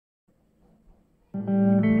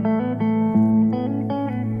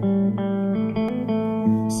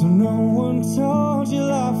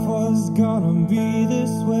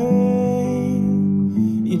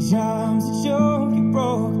times that you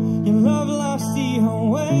broke, your love life's the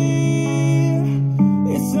way.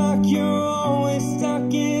 It's like you're always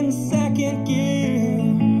stuck in second gear.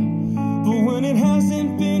 But when it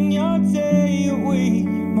hasn't been your day, your week,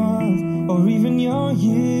 your month, or even your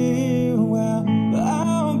year, well,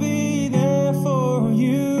 I'll be there for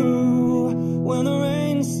you. When the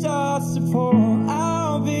rain starts to pour,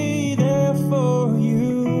 I'll be there for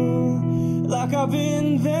you. Like I've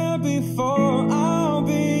been there before, I'll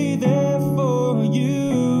be there for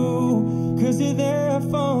you. 'Cause you're there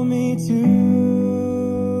for me too.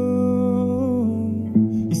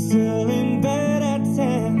 You're still in bed at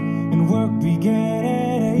 10 and work began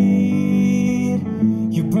at 8.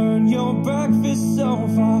 You burn your breakfast so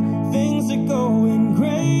far, things are going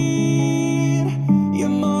great.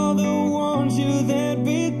 Your mother warned you there'd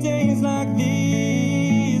be days like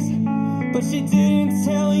these, but she didn't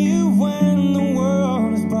tell you when the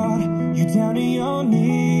world has brought you down to your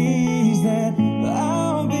knees that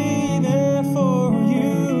I'll be there for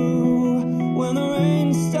you. When the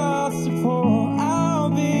rain starts to pour, I'll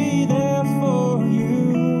be there for you.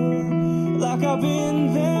 Like I've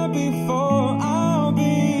been there before, I'll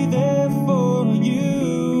be there for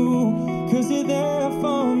you. 'Cause you're there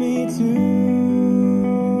for me too.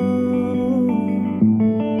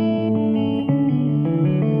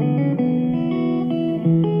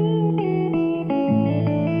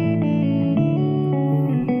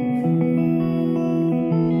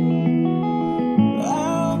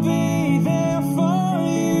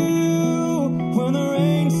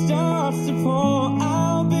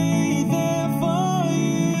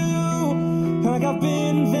 Like I've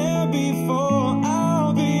been there before,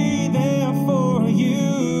 I'll be there for you.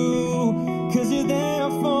 'Cause you're there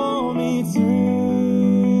for me too.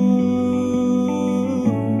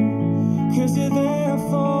 'Cause you're there